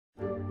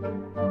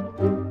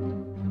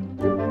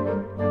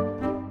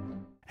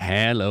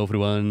Hello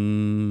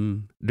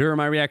everyone! During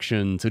my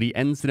reaction to the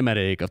end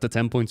cinematic of the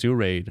 10.2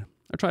 raid,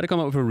 I tried to come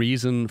up with a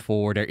reason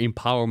for their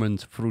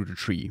empowerment through the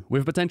tree,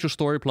 with potential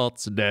story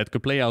plots that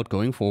could play out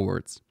going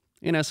forwards.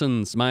 In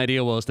essence, my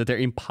idea was that their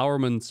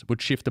empowerment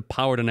would shift the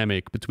power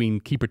dynamic between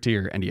Keeper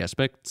Tier and the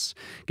aspects,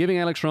 giving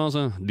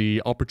Alexstrasza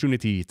the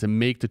opportunity to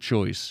make the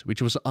choice which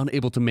she was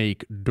unable to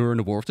make during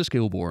the War of the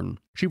Skillborn.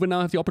 She would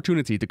now have the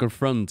opportunity to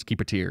confront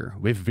Keeper Tier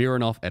with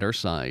Viranov at her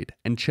side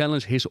and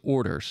challenge his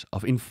orders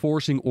of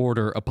enforcing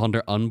order upon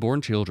their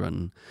unborn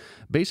children.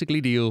 Basically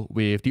deal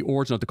with the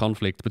origin of the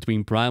conflict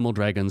between primal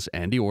dragons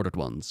and the Ordered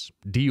Ones.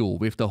 Deal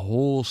with the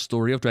whole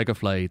story of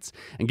Dragonflight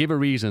and give a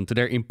reason to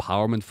their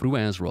empowerment through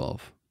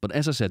Azeroth. But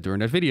as I said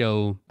during that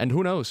video, and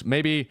who knows,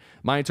 maybe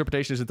my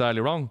interpretation is entirely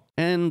wrong.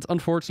 And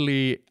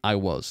unfortunately, I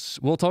was.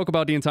 We'll talk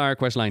about the entire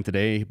questline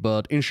today,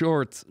 but in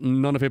short,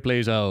 none of it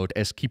plays out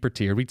as Keeper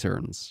Tier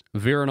returns.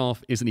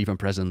 Viranov isn't even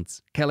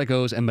present.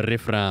 Kalecgos and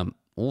Marifra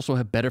also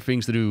have better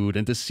things to do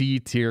than to see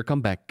Tier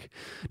come back.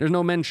 There's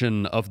no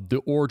mention of the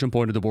origin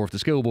point of the War of the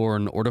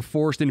Skillborn or the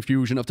forced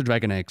infusion of the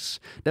Dragon Eggs,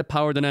 that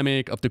power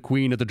dynamic of the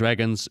Queen of the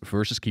Dragons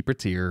versus Keeper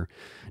Tier.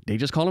 They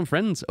just call him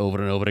friends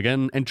over and over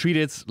again and treat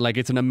it like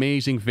it's an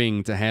amazing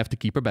thing to have to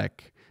keep her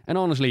back. And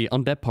honestly,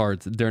 on that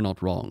part, they're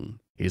not wrong.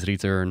 His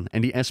return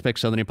and the aspect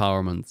sudden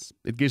empowerment.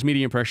 It gives me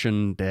the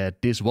impression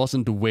that this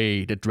wasn't the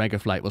way that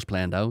Dragonflight was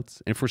planned out,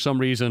 and for some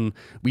reason,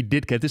 we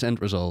did get this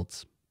end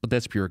result. But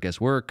that's pure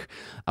guesswork.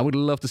 I would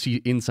love to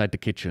see inside the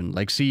kitchen,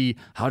 like see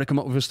how they come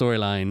up with a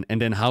storyline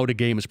and then how the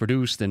game is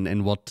produced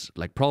and what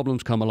like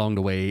problems come along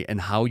the way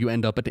and how you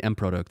end up at the end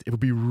product. It would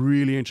be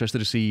really interesting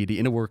to see the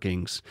inner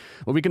workings.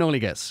 But we can only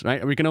guess,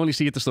 right? We can only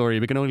see at the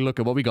story. We can only look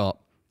at what we got.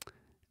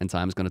 And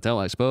time's gonna tell,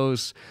 I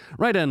suppose.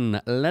 Right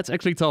then, let's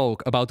actually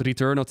talk about the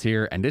return of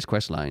Tier and this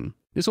questline.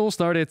 This all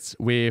started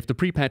with the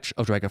pre-patch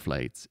of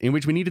Dragonflight, in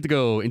which we needed to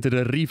go into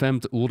the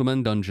revamped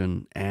Uldaman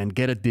dungeon and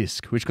get a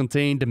disc which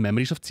contained the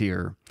memories of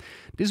Tier.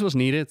 This was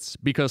needed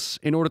because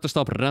in order to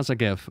stop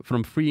Razagev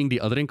from freeing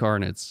the other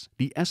incarnates,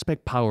 the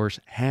aspect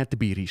powers had to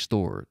be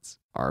restored.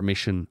 Our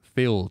mission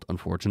failed,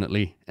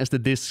 unfortunately, as the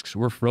discs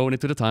were thrown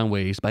into the time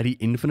waste by the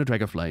infinite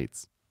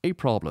Dragonflight. A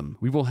problem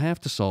we will have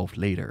to solve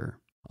later.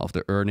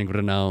 After earning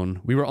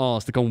renown, we were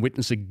asked to come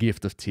witness a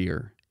gift of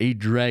Tier, a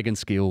dragon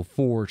scale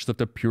forged of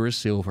the purest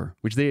silver,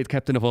 which they had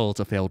kept in the vaults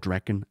of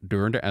Eldraken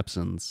during their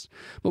absence.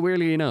 But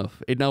weirdly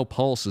enough, it now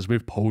pulses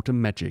with potent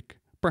magic,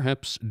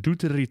 perhaps due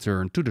to the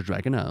return to the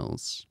Dragon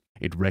Isles.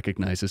 It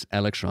recognizes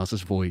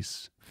Alexstrasza's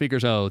voice,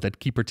 figures out that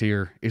Keeper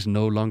Tier is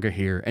no longer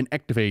here and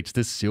activates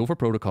the Silver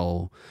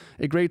Protocol.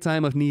 A great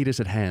time of need is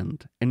at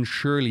hand, and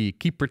surely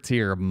Keeper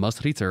Tier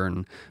must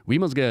return. We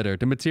must gather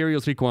the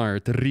materials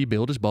required to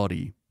rebuild his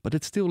body. But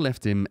it still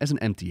left him as an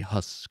empty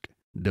husk.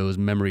 Those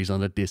memories on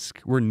the disc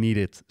were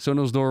needed, so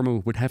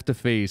Nosdormu would have to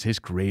face his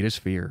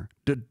greatest fear,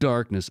 the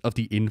darkness of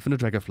the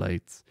infinite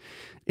Dragonflight.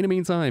 In the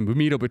meantime, we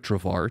meet up with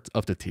Travart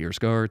of the Tears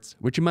Guard,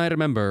 which you might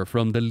remember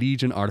from the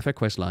Legion artifact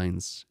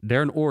questlines.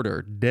 They're an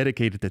order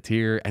dedicated to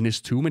Tier and his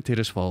tomb in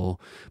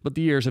Tirisfal, but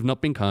the years have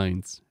not been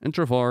kind, and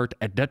Travart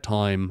at that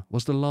time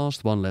was the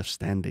last one left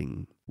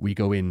standing. We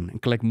go in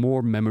and collect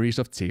more memories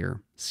of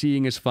Tier,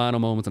 seeing his final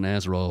moment on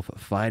Azeroth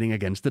fighting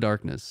against the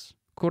darkness.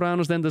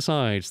 Koranos then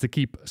decides to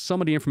keep some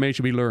of the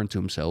information we learned to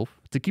himself,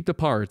 to keep the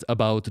part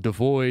about the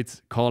Void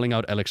calling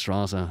out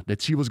Alexstrasza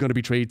that she was going to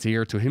betray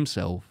Tier to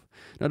himself.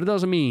 Now that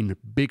doesn't mean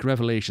big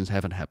revelations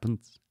haven't happened.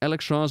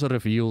 Alexstrasza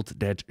revealed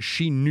that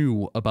she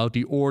knew about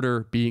the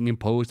order being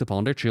imposed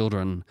upon their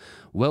children.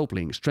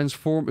 Whelplings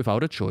transformed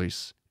without a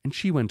choice, and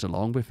she went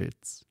along with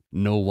it.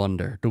 No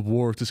wonder the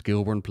War of the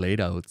Skillborn played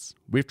out.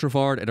 With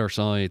Travart at our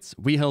sides,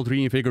 we helped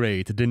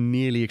reinvigorate the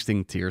nearly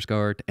extinct Tears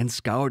Guard and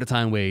scour the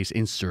time ways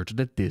in search of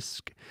that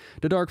disc.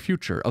 The dark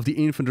future of the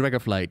infant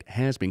Dragonflight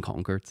has been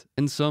conquered,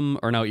 and some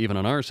are now even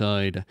on our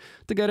side.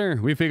 Together,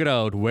 we figured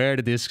out where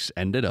the discs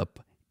ended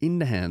up, in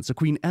the hands of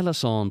Queen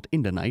Alyssant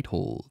in the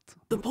Nighthold.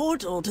 The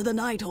portal to the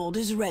Nighthold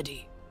is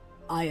ready.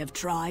 I have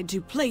tried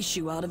to place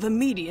you out of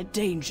immediate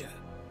danger.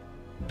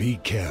 Be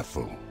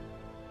careful.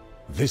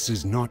 This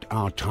is not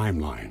our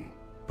timeline,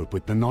 but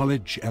with the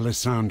knowledge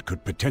Alyssant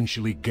could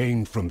potentially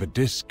gain from the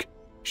disc,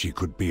 she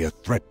could be a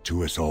threat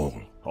to us all.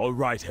 All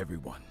right,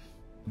 everyone.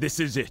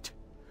 This is it.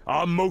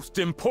 Our most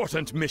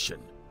important mission.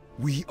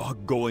 We are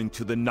going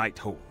to the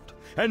Nighthold,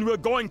 and we're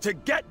going to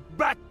get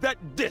back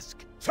that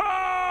disc.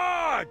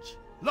 Charge!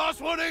 Last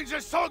warnings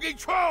are soggy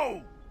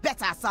troll!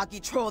 Better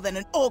soggy troll than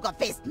an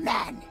ogre-faced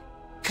man!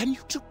 Can you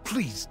two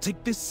please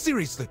take this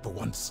seriously for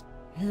once?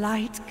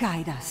 Light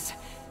guide us.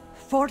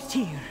 For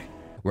Tier.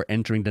 We're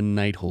entering the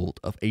Nighthold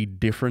of a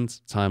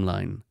different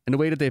timeline. And the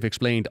way that they've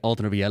explained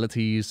alternate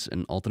realities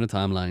and alternate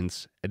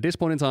timelines at this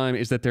point in time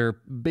is that they're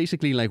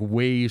basically like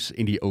waves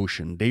in the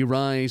ocean. They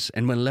rise,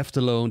 and when left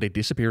alone, they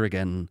disappear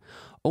again.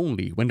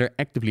 Only when they're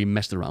actively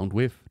messed around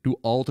with do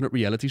alternate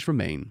realities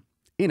remain.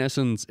 In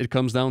essence, it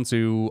comes down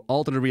to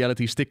alternate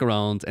realities stick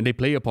around and they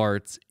play a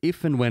part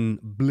if and when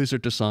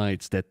Blizzard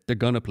decides that they're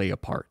gonna play a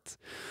part.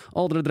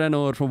 Alternate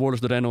Draenor from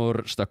Warlords of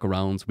Draenor stuck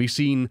around. We've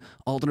seen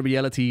alternate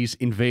realities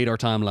invade our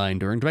timeline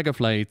during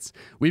Dragonflight.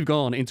 We've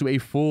gone into a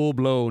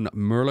full-blown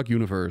Murloc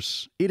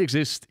universe. It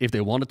exists if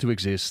they want it to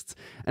exist.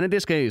 And in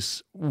this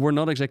case, we're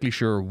not exactly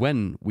sure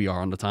when we are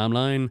on the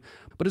timeline,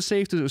 but it's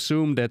safe to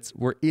assume that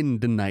we're in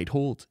the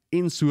Nighthold,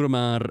 in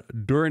Suramar,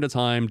 during the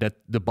time that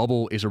the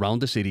bubble is around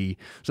the city,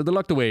 so they're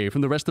locked away from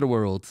the rest of the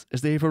world,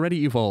 as they've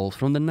already evolved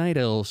from the Night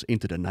Elves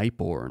into the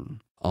Nightborn.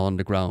 On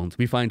the ground,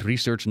 we find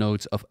research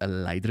notes of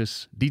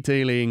Elydris,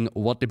 detailing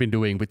what they've been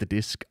doing with the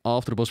disc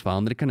after it was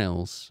found in the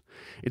canals.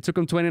 It took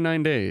them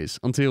 29 days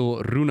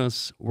until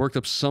Runas worked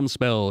up some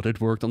spell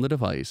that worked on the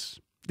device.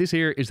 This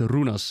here is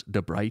Runas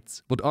the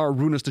Bright, what our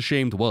Runas the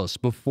Shamed was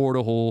before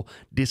the whole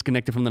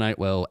disconnected from the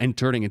Nightwell and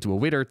turning into a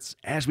Withered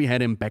as we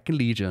had him back in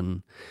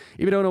Legion.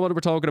 If you don't know what we're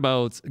talking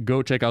about,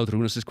 go check out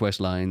Runas'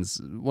 questlines,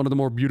 one of the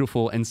more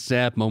beautiful and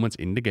sad moments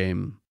in the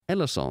game.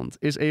 Elisande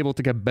is able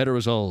to get better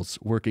results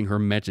working her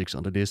magics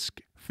on the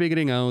disc,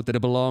 figuring out that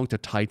it belonged to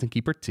Titan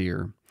Keeper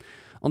Tyr.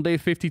 On day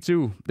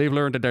 52, they've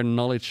learned that their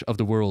knowledge of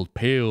the world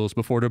pales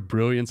before the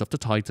brilliance of the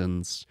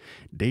Titans.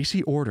 They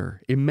see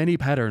order in many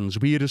patterns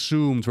we had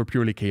assumed were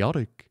purely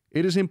chaotic.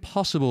 It is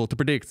impossible to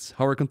predict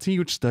how our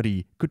continued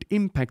study could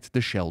impact the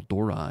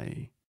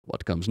Sheldori.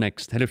 What comes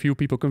next had a few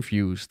people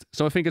confused,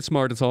 so I think it's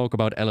smart to talk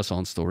about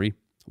Elisande's story.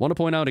 Want to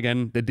point out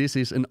again that this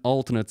is an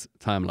alternate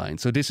timeline,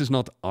 so this is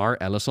not our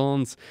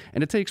Elisande,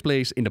 and it takes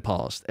place in the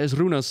past, as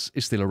Runas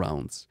is still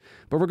around.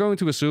 But we're going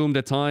to assume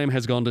that time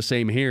has gone the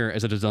same here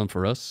as it has done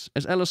for us,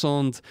 as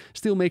Elisande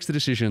still makes the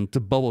decision to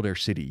bubble their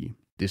city.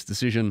 This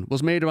decision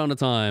was made around the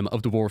time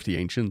of the War of the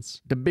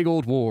Ancients, the big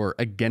old war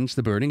against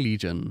the Burning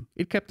Legion.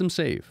 It kept them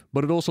safe,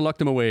 but it also locked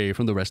them away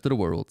from the rest of the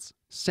world.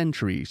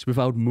 Centuries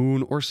without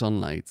moon or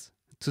sunlight.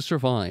 To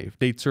survive,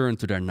 they turned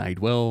to their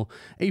Nightwell,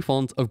 a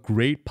font of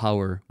great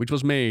power which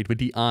was made with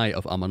the Eye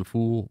of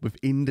Aman'Thul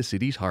within the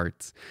city's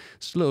heart.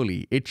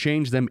 Slowly, it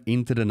changed them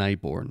into the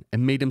Nightborn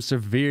and made them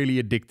severely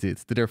addicted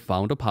to their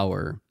fount of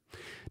power.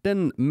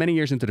 Then, many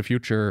years into the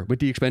future, with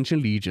the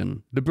Expansion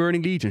Legion, the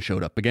Burning Legion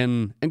showed up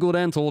again, and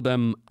Gul'dan told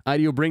them,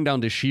 either you bring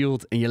down this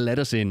shield and you let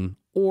us in,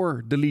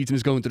 or the Legion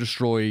is going to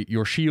destroy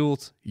your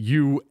shield,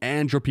 you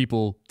and your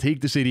people,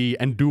 take the city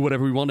and do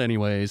whatever we want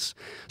anyways.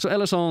 So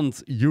Elisande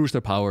used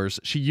her powers,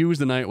 she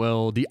used the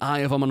Nightwell, the Eye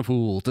of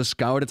Aman'Thul, to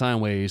scour the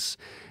timeways,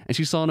 and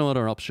she saw no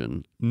other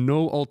option,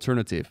 no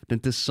alternative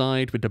than to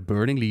side with the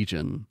Burning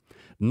Legion.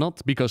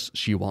 Not because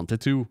she wanted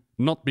to,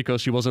 not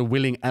because she was a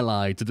willing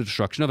ally to the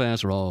destruction of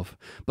Azeroth,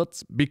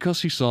 but because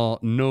she saw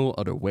no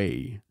other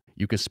way.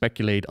 You can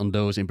speculate on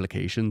those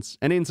implications,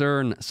 and in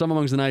turn, some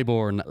amongst the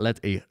Nightborn led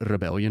a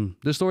rebellion.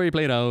 The story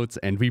played out,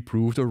 and we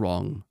proved her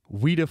wrong.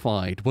 We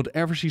defied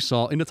whatever she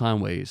saw in the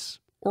timeways.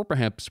 Or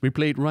perhaps we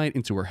played right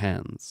into her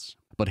hands.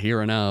 But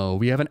here and now,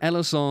 we have an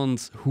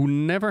Elisande who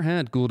never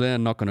had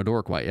Gul'dan knock on her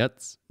door quite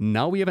yet.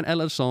 Now we have an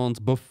Elisande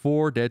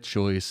before that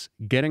choice,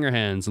 getting her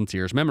hands on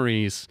Tyr's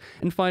memories,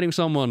 and fighting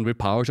someone with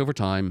powers over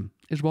time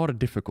is rather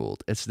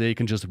difficult, as they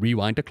can just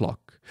rewind the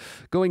clock.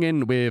 Going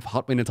in with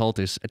Hotwind and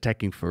Taltis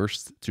attacking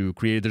first to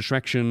create a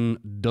distraction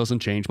doesn't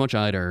change much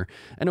either,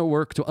 and her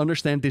work to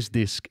understand this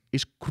disc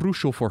is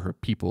crucial for her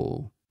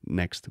people.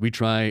 Next, we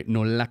try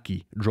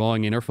Nolaki,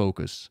 drawing in her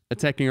focus,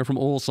 attacking her from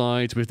all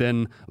sides, with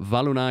then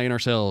Valunai and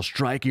ourselves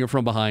striking her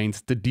from behind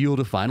to deal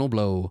the final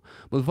blow.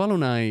 But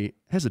Valunai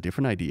has a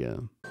different idea.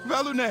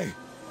 Valunai,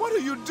 what are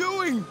you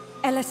doing?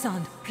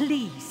 Elisande,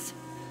 please.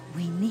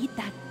 We need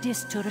that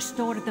disc to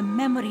restore the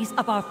memories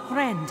of our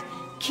friend,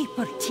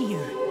 Keeper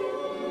Tyr.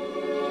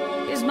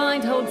 His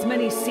mind holds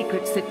many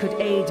secrets that could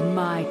aid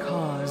my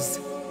cause.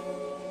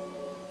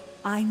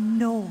 I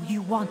know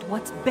you want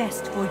what's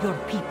best for your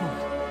people.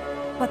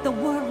 But the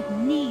world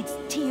needs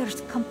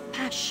Tyr's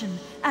compassion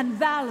and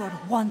valor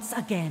once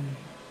again.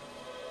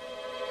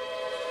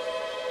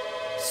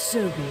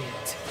 So be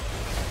it.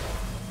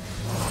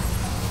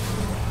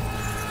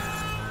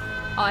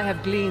 I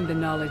have gleaned the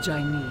knowledge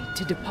I need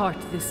to depart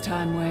this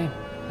timeway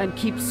and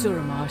keep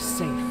Suramar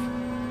safe.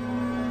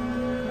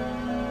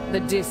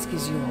 The disc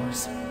is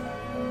yours.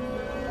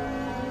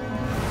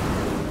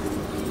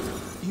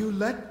 You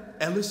let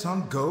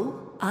Elisande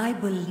go? I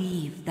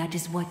believe that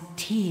is what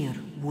Tyr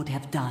would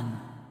have done.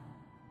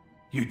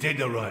 You did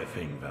the right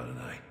thing,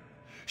 Valunai.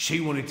 She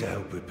wanted to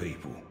help her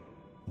people.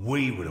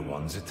 We were the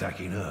ones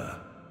attacking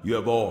her. You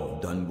have all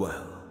done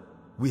well.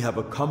 We have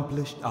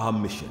accomplished our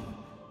mission.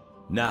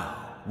 Now,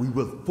 we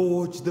will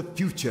forge the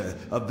future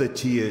of the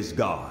Tyr's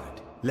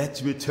Guard.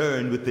 Let's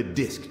return with the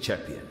disc,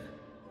 champion.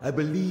 I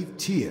believe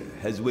Tyr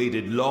has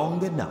waited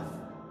long enough.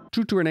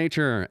 True to her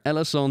nature,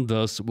 Elisande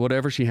does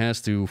whatever she has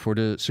to for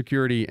the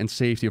security and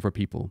safety of her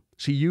people.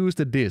 She used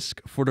the disc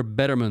for the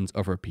betterment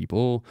of her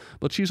people,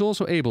 but she's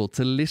also able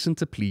to listen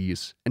to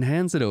pleas and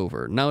hands it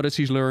over now that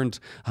she's learned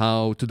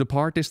how to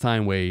depart this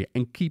timeway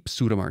and keep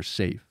Suramar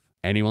safe.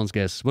 Anyone's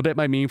guess what that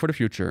might mean for the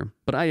future,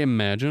 but I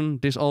imagine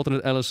this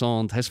alternate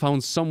Alicent has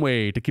found some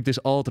way to keep this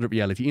alternate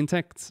reality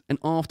intact and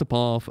off the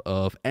path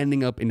of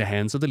ending up in the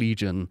hands of the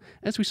Legion,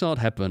 as we saw it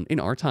happen in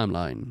our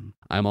timeline.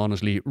 I'm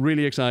honestly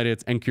really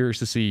excited and curious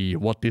to see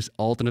what this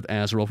alternate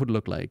Azeroth would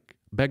look like.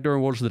 Back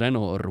during Wars of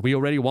Draenor, we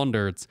already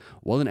wondered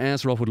what an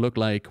Azeroth would look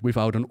like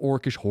without an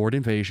Orcish horde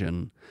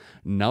invasion.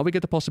 Now we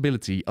get the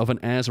possibility of an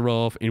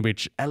Azeroth in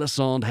which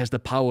Alicent has the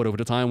power over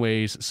the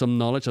Timeways, some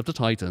knowledge of the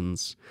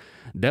Titans.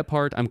 That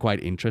part I'm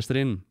quite interested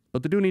in,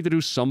 but they do need to do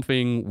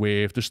something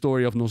with the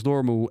story of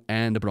Nosdormu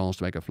and the Bronze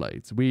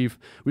Dragonflight. We've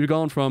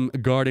gone from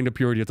guarding the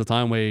purity of the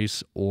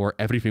Timeways, or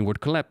everything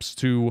would collapse,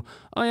 to,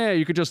 oh yeah,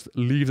 you could just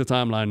leave the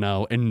timeline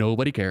now and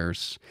nobody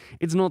cares.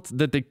 It's not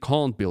that they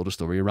can't build a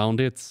story around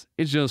it,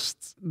 it's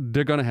just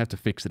they're gonna have to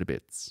fix it a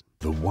bit.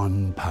 The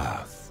one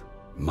path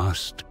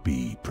must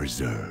be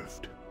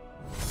preserved.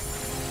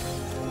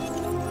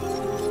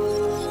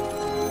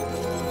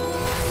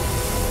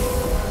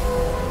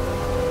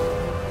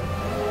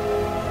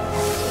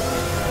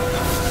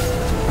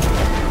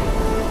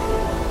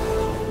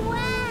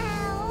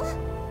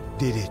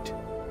 Did it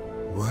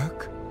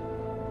work?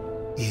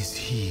 Is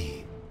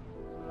he?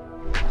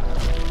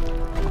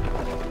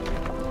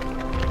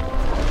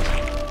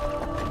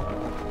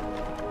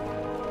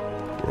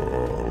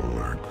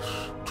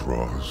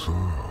 Alexstrasza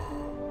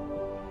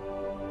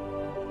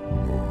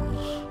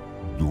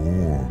Nosdormu.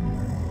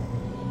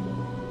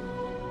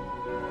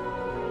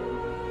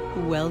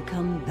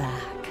 Welcome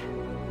back,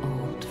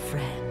 old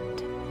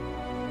friend.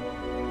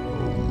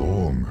 How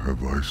long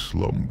have I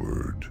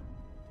slumbered?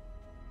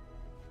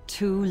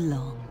 Too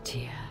long,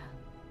 Tyr.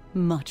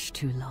 Much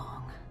too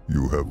long.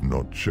 You have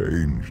not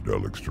changed,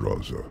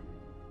 Alexstrasza,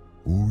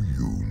 or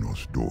you,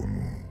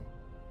 Nosdormu.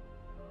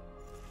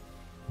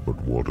 But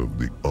what of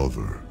the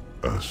other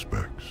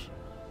aspects?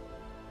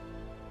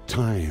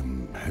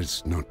 Time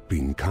has not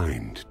been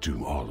kind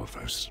to all of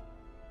us,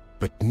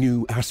 but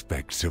new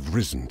aspects have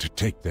risen to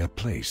take their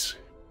place.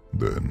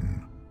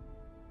 Then,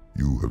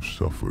 you have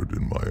suffered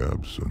in my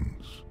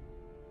absence.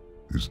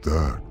 Is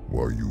that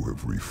why you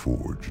have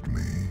reforged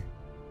me?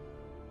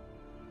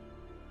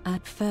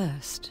 At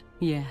first,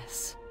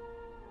 yes.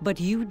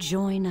 But you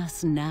join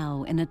us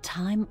now in a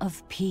time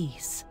of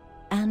peace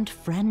and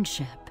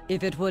friendship.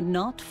 If it were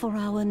not for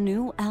our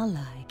new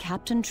ally,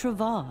 Captain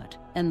Trevard,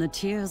 and the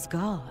Tyr's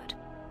Guard,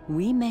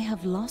 we may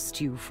have lost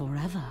you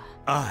forever.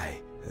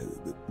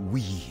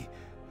 We,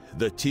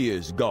 the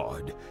Tyr's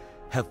Guard,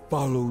 have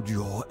followed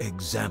your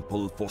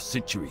example for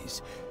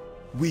centuries.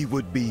 We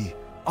would be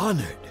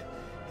honored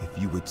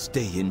if you would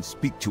stay and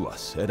speak to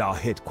us at our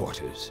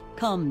headquarters.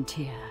 Come,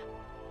 Tyr.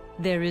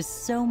 There is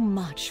so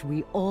much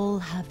we all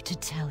have to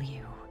tell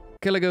you.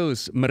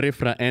 Caligos,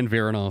 Marifra, and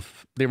Veranov.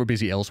 They were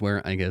busy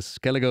elsewhere, I guess.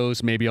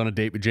 Caligos maybe on a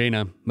date with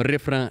Jaina,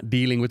 Marifra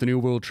dealing with the New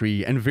World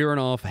Tree, and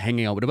Veranov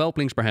hanging out with the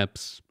Whelplings,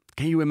 perhaps.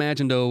 Can you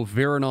imagine, though,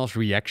 Veranov's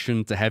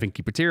reaction to having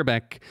Keeper Tyr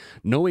back,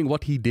 knowing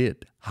what he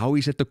did, how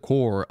he's at the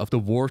core of the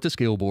War of the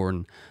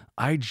Scaleborn?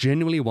 I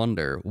genuinely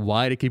wonder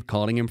why they keep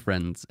calling him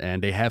friends,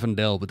 and they haven't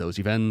dealt with those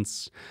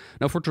events.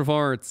 Now, for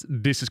Trevard,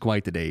 this is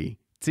quite the day.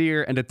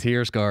 Tyr and the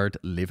Tyr's Guard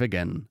live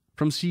again.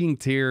 From seeing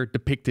Tyr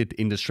depicted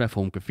in the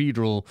Stratholme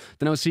Cathedral,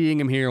 to now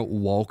seeing him here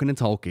walking and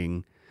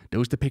talking,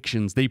 those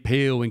depictions, they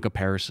pale in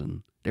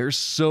comparison. There's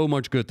so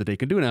much good that they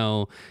can do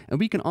now, and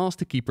we can ask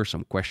the Keeper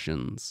some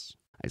questions.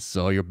 I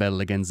saw your battle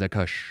against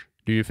Zakush.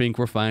 Do you think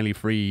we're finally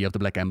free of the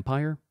Black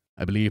Empire?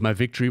 I believe my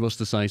victory was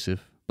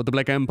decisive, but the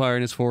Black Empire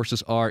and its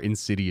forces are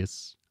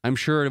insidious. I'm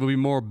sure there will be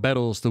more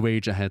battles to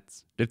wage ahead.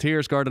 The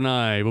Tyr's Guard and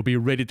I will be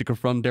ready to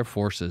confront their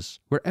forces,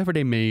 wherever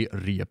they may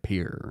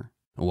reappear.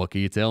 And what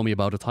can you tell me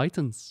about the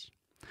Titans?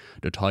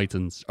 The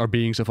Titans are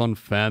beings of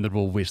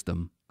unfathomable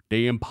wisdom.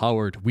 They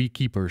empowered we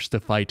Keepers to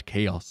fight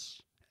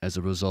chaos. As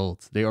a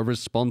result, they are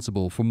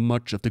responsible for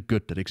much of the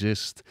good that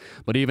exists.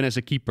 But even as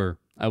a Keeper,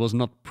 I was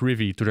not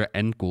privy to their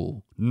end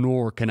goal,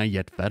 nor can I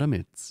yet fathom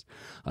it.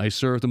 I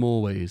served them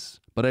always,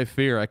 but I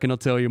fear I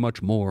cannot tell you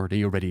much more than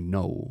you already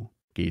know.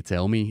 Can you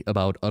tell me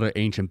about other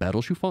ancient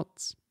battles you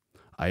fought?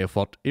 I have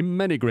fought in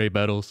many great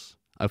battles.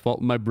 I fought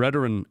with my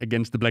brethren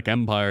against the Black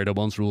Empire that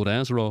once ruled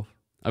Azeroth.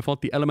 I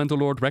fought the Elemental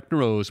Lord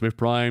Ragnaros with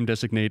Prime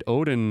Designate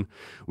Odin.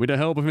 With the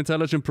help of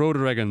intelligent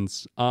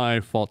proto-dragons, I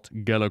fought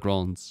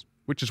Galakrons,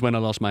 which is when I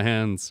lost my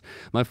hands.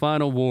 My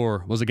final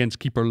war was against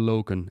Keeper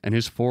Loken and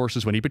his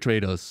forces when he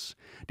betrayed us.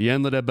 The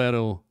end of that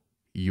battle,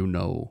 you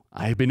know.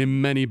 I have been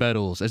in many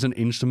battles as an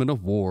instrument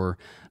of war.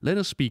 Let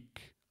us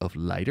speak of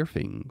lighter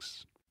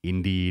things.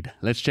 Indeed,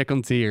 let's check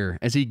on Tyr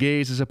as he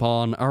gazes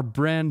upon our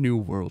brand new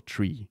world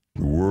tree.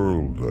 The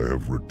world I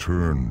have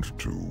returned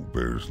to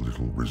bears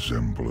little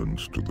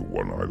resemblance to the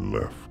one I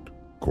left,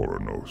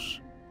 Koronos.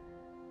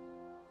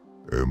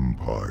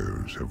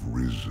 Empires have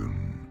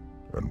risen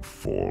and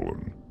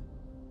fallen.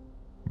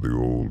 The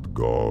old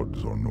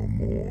gods are no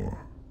more.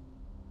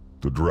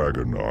 The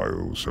Dragon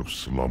Isles have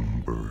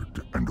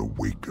slumbered and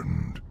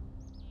awakened.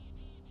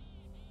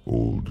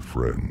 Old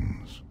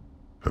friends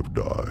have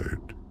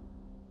died,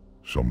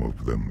 some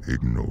of them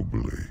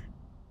ignobly,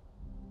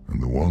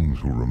 and the ones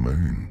who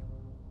remain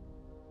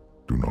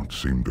do not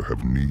seem to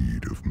have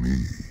need of me.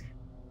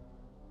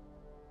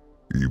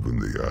 Even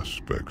the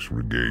aspects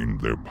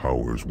regained their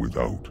powers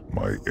without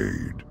my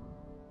aid,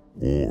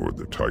 or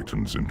the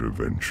Titan's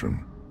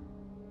intervention.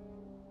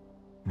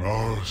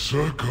 Our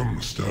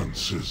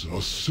circumstances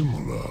are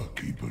similar,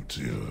 Keeper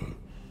Tyr.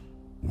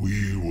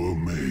 We were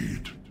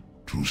made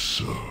to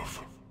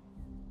serve.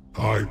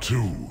 I,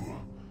 too,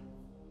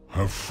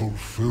 have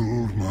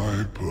fulfilled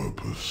my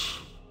purpose.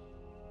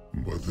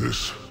 But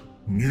this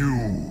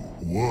new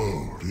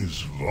world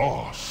is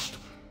vast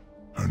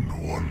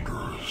and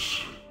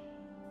wondrous.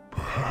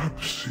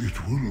 Perhaps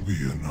it will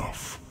be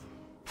enough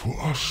for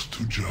us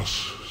to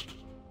just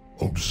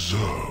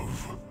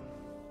observe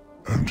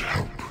and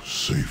help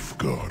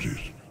safeguard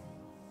it.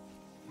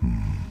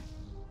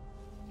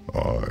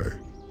 I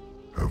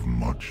have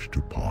much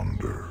to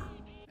ponder.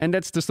 And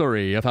that's the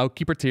story of how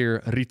Keeper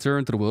Tyr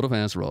returned to the world of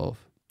Azeroth.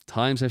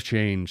 Times have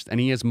changed,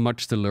 and he has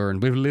much to learn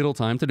with little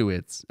time to do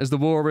it, as the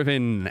war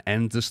within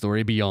and the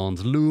story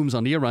beyond looms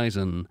on the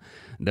horizon.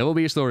 That will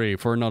be a story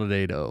for another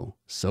day though.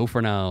 So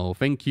for now,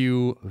 thank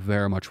you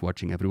very much for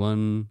watching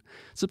everyone.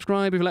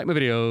 Subscribe if you like my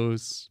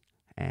videos,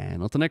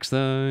 and until next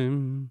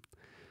time,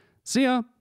 see ya!